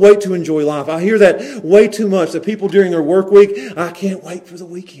moment. Don't wait to enjoy life. I hear that way too much. That people during their work week, I can't wait for the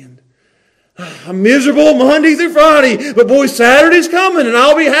weekend. I'm miserable Monday through Friday, but boy, Saturday's coming and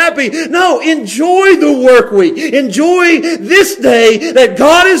I'll be happy. No, enjoy the work week. Enjoy this day that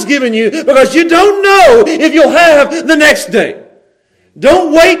God has given you because you don't know if you'll have the next day.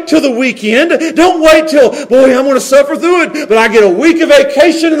 Don't wait till the weekend. Don't wait till, boy, I'm going to suffer through it, but I get a week of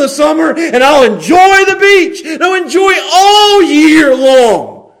vacation in the summer and I'll enjoy the beach. No, enjoy all year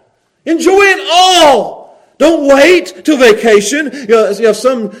long. Enjoy it all. Don't wait till vacation. You have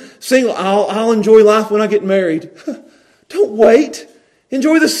some single, I'll enjoy life when I get married. Don't wait.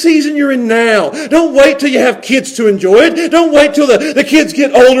 Enjoy the season you're in now. Don't wait till you have kids to enjoy it. Don't wait till the kids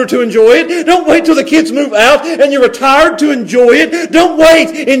get older to enjoy it. Don't wait till the kids move out and you're retired to enjoy it. Don't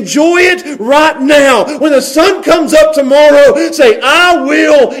wait. Enjoy it right now. When the sun comes up tomorrow, say, I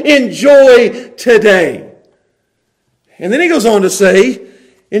will enjoy today. And then he goes on to say,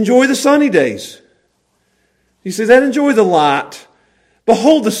 enjoy the sunny days. He says that enjoy the light.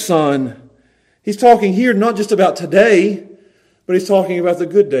 Behold the sun. He's talking here not just about today, but he's talking about the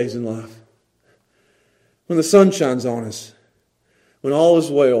good days in life. When the sun shines on us. When all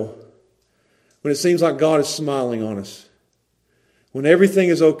is well. When it seems like God is smiling on us. When everything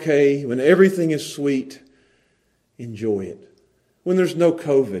is okay. When everything is sweet. Enjoy it. When there's no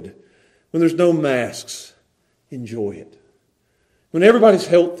COVID. When there's no masks. Enjoy it. When everybody's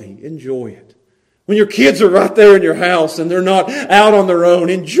healthy. Enjoy it. When your kids are right there in your house and they're not out on their own.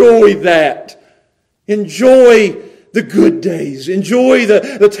 Enjoy that. Enjoy the good days. Enjoy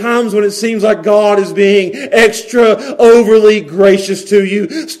the times when it seems like God is being extra overly gracious to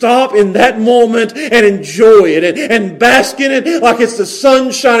you. Stop in that moment and enjoy it and bask in it like it's the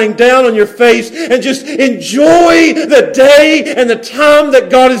sun shining down on your face and just enjoy the day and the time that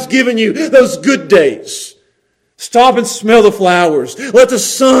God has given you. Those good days. Stop and smell the flowers. Let the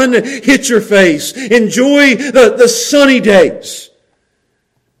sun hit your face. Enjoy the sunny days.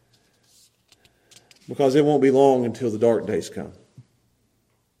 Because it won't be long until the dark days come.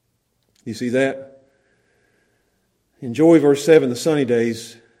 You see that? Enjoy verse 7, the sunny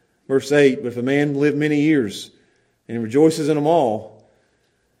days. Verse 8, but if a man live many years and he rejoices in them all,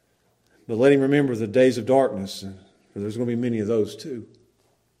 but let him remember the days of darkness, for there's going to be many of those too.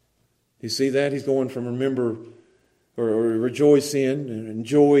 You see that? He's going from remember or rejoice in and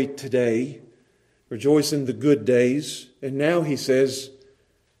enjoy today, rejoice in the good days, and now he says,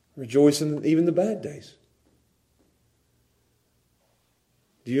 rejoice in even the bad days.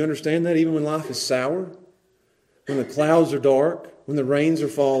 Do you understand that? Even when life is sour, when the clouds are dark, when the rains are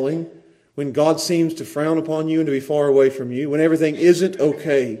falling, when God seems to frown upon you and to be far away from you, when everything isn't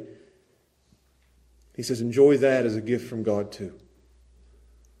okay, he says, enjoy that as a gift from God too.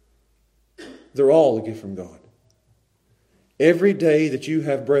 They're all a gift from God. Every day that you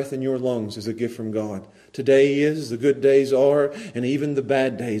have breath in your lungs is a gift from God. Today is, the good days are, and even the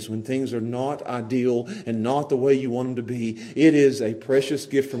bad days when things are not ideal and not the way you want them to be. It is a precious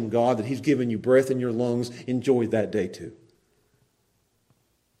gift from God that He's given you breath in your lungs. Enjoy that day too.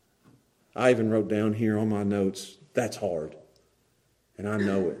 I even wrote down here on my notes, that's hard. And I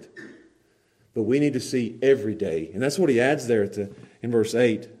know it. But we need to see every day. And that's what he adds there in verse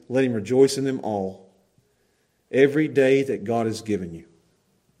 8. Let him rejoice in them all. Every day that God has given you.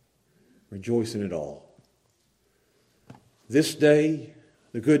 Rejoice in it all. This day,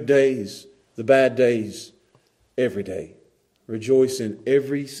 the good days, the bad days, every day. Rejoice in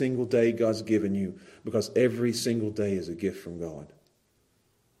every single day God's given you, because every single day is a gift from God.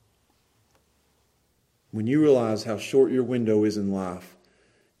 When you realize how short your window is in life,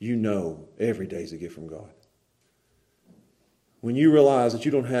 you know every day is a gift from God. When you realize that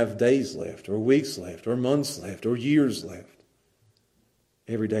you don't have days left, or weeks left, or months left, or years left,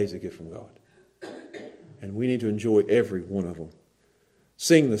 every day is a gift from God. And we need to enjoy every one of them.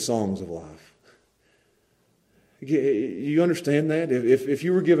 Sing the songs of life. You understand that? If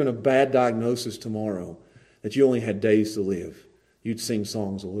you were given a bad diagnosis tomorrow, that you only had days to live, you'd sing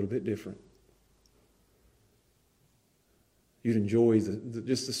songs a little bit different. You'd enjoy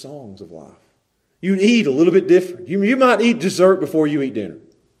just the songs of life. You'd eat a little bit different. You might eat dessert before you eat dinner.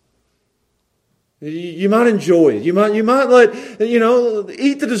 You might enjoy it. You might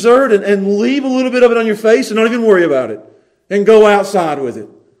eat the dessert and leave a little bit of it on your face and not even worry about it. And go outside with it.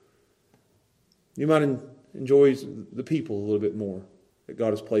 You might enjoy the people a little bit more that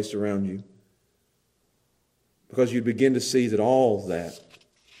God has placed around you. Because you'd begin to see that all that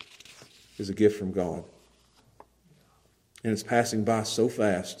is a gift from God. And it's passing by so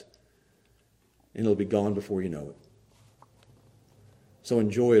fast, and it'll be gone before you know it. So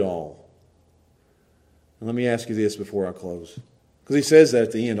enjoy it all. And let me ask you this before I close. Because he says that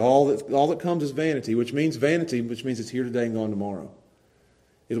at the end. All that comes is vanity, which means it's here today and gone tomorrow.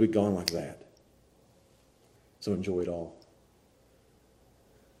 It'll be gone like that. So enjoy it all.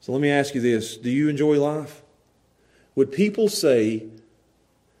 So let me ask you this. Do you enjoy life? Would people say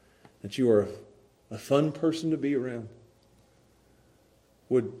that you are a fun person to be around?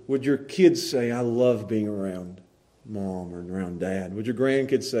 Would your kids say, I love being around Mom or around Dad? Would your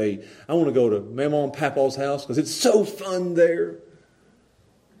grandkids say, I want to go to Mama and Papa's house because it's so fun there?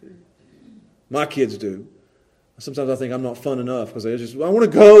 My kids do. Sometimes I think I'm not fun enough because I want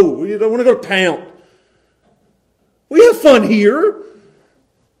to go. I want to go to town. We have fun here.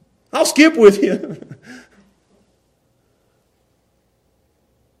 I'll skip with you.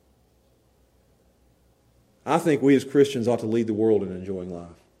 I think we as Christians ought to lead the world in enjoying life.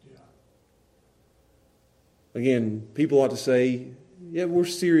 Again, people ought to say, yeah, we're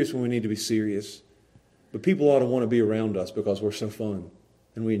serious when we need to be serious. But people ought to want to be around us because we're so fun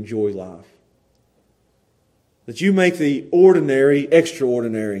and we enjoy life. That you make the ordinary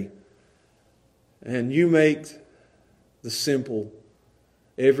extraordinary. And you make the simple,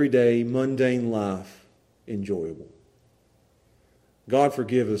 everyday, mundane life enjoyable. God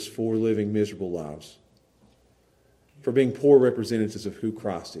forgive us for living miserable lives. For being poor representatives of who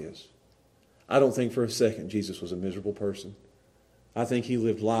Christ is. I don't think for a second Jesus was a miserable person. I think He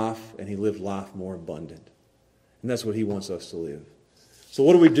lived life, and He lived life more abundant. And that's what He wants us to live. So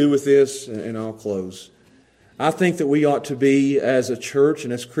what do we do with this? And I'll close. I think that we ought to be, as a church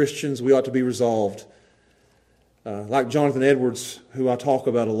and as Christians, we ought to be resolved. Like Jonathan Edwards, who I talk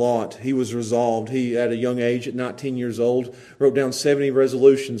about a lot, he was resolved. He, at a young age, at 19 years old, wrote down 70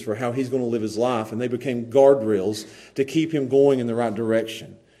 resolutions for how he's going to live his life, and they became guardrails to keep him going in the right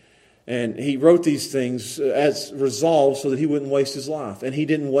direction. And he wrote these things as resolve so that he wouldn't waste his life. And he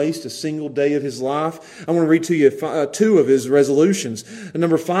didn't waste a single day of his life. I want to read to you 2 of his resolutions. And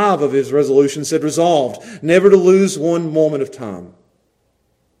number 5 of his resolutions said, resolved, never to lose one moment of time.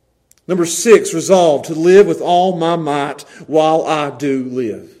 Number 6, resolved to live with all my might while I do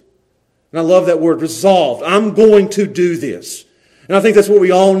live. And I love that word, resolved. I'm going to do this. And I think that's what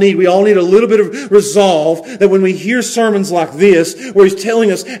we all need. We all need a little bit of resolve that when we hear sermons like this, where he's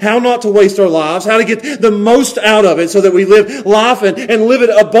telling us how not to waste our lives, how to get the most out of it so that we live life and live it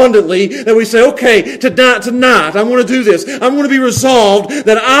abundantly, that we say, okay, tonight I'm going to do this. I'm going to be resolved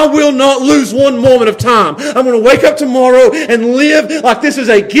that I will not lose one moment of time. I'm going to wake up tomorrow and live like this is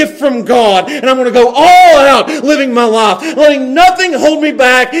a gift from God. And I'm going to go all out living my life, letting nothing hold me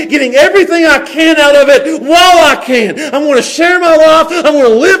back, getting everything I can out of it while I can. I'm going to share my life. I'm going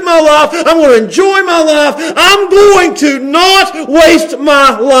to live my life. I'm going to enjoy my life. I'm going to not waste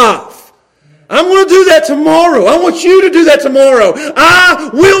my life. I'm going to do that tomorrow. I want you to do that tomorrow.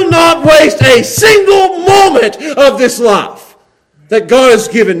 I will not waste a single moment of this life that God has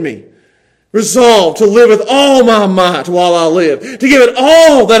given me. Resolved to live with all my might while I live. To give it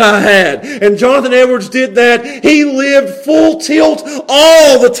all that I had. And Jonathan Edwards did that. He lived full tilt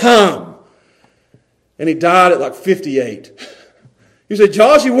all the time. And he died at like 58. You say,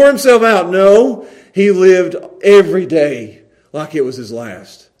 Josh, he wore himself out. No, he lived every day like it was his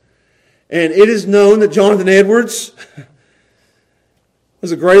last. And it is known that Jonathan Edwards was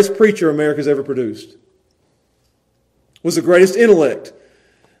the greatest preacher America's ever produced. Was the greatest intellect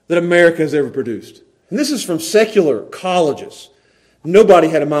that America has ever produced. And this is from secular colleges. Nobody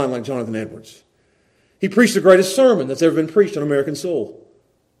had a mind like Jonathan Edwards. He preached the greatest sermon that's ever been preached on American soil.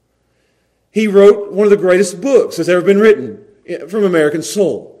 He wrote one of the greatest books that's ever been written from American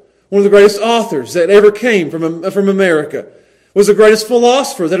soul. one of the greatest authors that ever came from America, was the greatest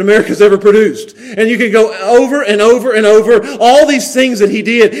philosopher that America's ever produced. And you can go over and over and over all these things that he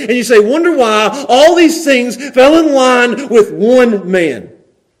did. And you say, wonder why all these things fell in line with one man.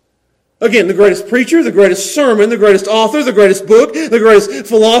 Again, the greatest preacher, the greatest sermon, the greatest author, the greatest book, the greatest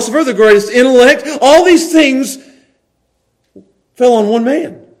philosopher, the greatest intellect. All these things fell on one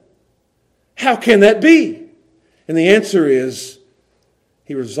man. How can that be? And the answer is,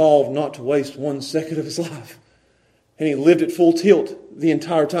 he resolved not to waste 1 second of his life. And he lived at full tilt the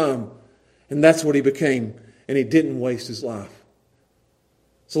entire time. And that's what he became. And he didn't waste his life.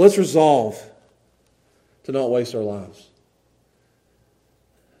 So let's resolve to not waste our lives.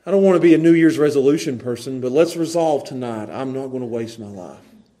 I don't want to be a New Year's resolution person, but let's resolve tonight, I'm not going to waste my life.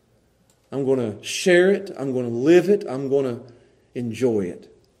 I'm going to share it. I'm going to live it. I'm going to enjoy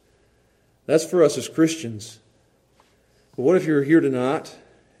it. That's for us as Christians. But what if you're here tonight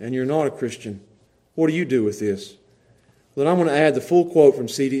and you're not a Christian? What do you do with this? Then I'm going to add the full quote from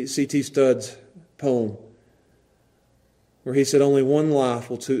C.T. Studd's poem, where he said, only one life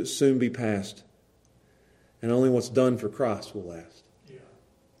will soon be passed, and only what's done for Christ will last. Yeah.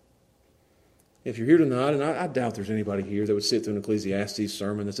 If you're here tonight, and I doubt there's anybody here that would sit through an Ecclesiastes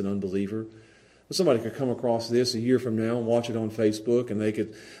sermon that's an unbeliever, but somebody could come across this a year from now and watch it on Facebook, and they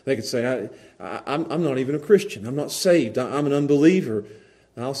could say, I'm not even a Christian. I'm not saved. I'm an unbeliever.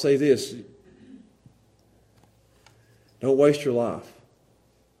 And I'll say this. Don't waste your life.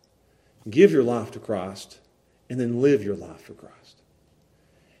 Give your life to Christ and then live your life for Christ.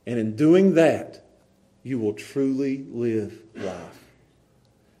 And in doing that, you will truly live life.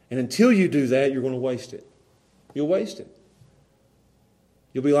 And until you do that, you're going to waste it. You'll waste it.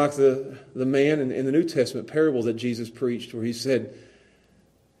 You'll be like the man in the New Testament parable that Jesus preached, where he said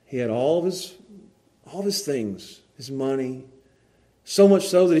he had all of his things, his money, so much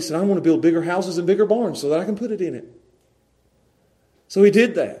so that he said, I want to build bigger houses and bigger barns so that I can put it in it. So he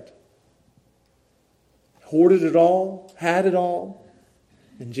did that. Hoarded it all, had it all.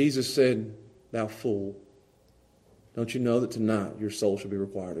 And Jesus said, thou fool, don't you know that tonight your soul shall be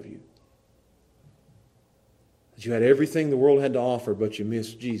required of you? That you had everything the world had to offer, but you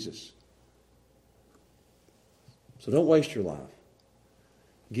missed Jesus. So don't waste your life.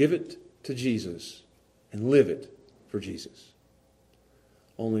 Give it to Jesus and live it for Jesus.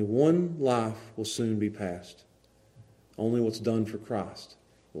 Only one life will soon be passed. Only what's done for Christ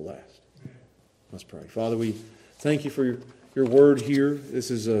will last. Let's pray. Father, we thank you for your word here.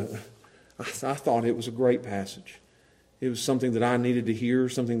 I thought it was a great passage. It was something that I needed to hear,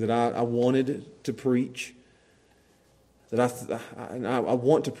 something that I wanted to preach. That I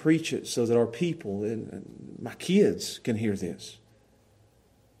want to preach it so that our people and my kids can hear this.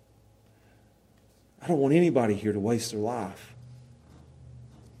 I don't want anybody here to waste their life.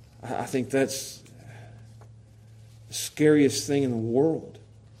 I think that's the scariest thing in the world.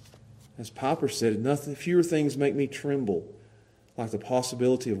 As Piper said, nothing, fewer things make me tremble like the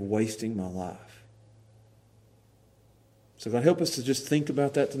possibility of wasting my life. So God, help us to just think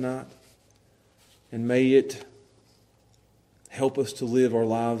about that tonight. And may it help us to live our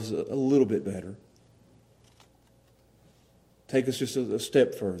lives a little bit better. Take us just a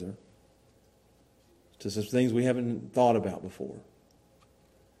step further to some things we haven't thought about before.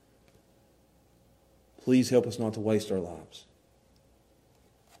 Please help us not to waste our lives.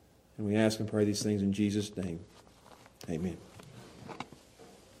 And we ask and pray these things in Jesus' name. Amen.